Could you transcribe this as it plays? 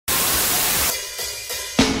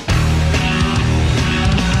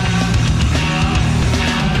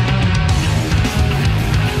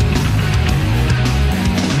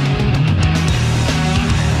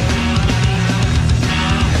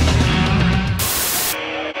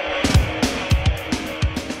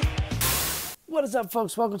What is up,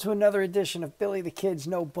 folks? Welcome to another edition of Billy the Kid's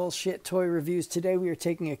No Bullshit Toy Reviews. Today we are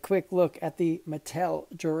taking a quick look at the Mattel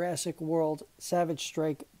Jurassic World Savage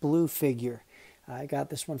Strike Blue figure. I got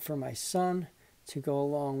this one for my son to go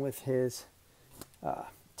along with his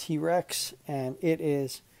T-Rex, and it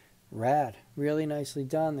is rad. Really nicely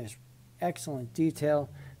done. There's excellent detail,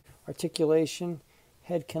 articulation.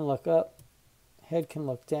 Head can look up, head can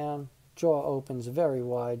look down, jaw opens very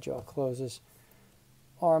wide, jaw closes.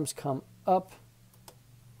 Arms come up.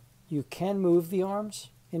 You can move the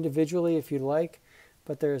arms individually if you'd like,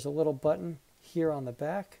 but there's a little button here on the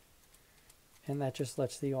back, and that just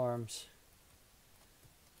lets the arms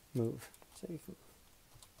move. So you can,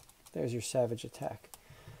 there's your Savage attack.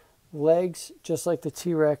 Legs, just like the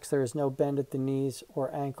T-Rex, there is no bend at the knees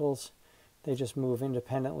or ankles. They just move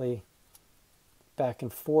independently back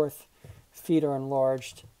and forth. Feet are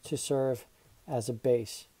enlarged to serve as a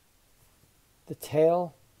base. The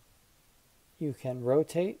tail, you can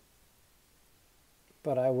rotate,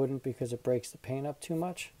 but I wouldn't because it breaks the paint up too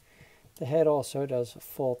much. The head also does a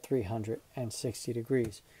full 360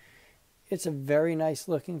 degrees. It's a very nice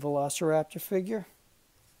looking Velociraptor figure.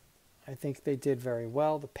 I think they did very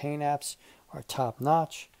well. The paint apps are top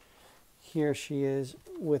notch. Here she is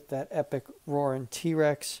with that epic roaring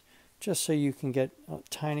T-Rex, just so you can get a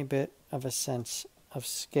tiny bit of a sense of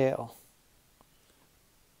scale.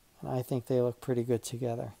 And I think they look pretty good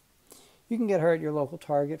together. You can get her at your local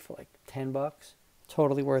Target for like 10 bucks.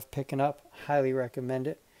 Totally worth picking up. Highly recommend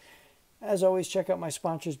it. As always, check out my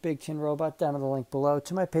sponsors, Big Tin Robot, down in the link below.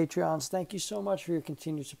 To my Patreons, thank you so much for your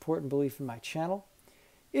continued support and belief in my channel.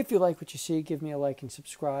 If you like what you see, give me a like and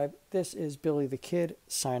subscribe. This is Billy the Kid,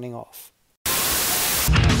 signing off.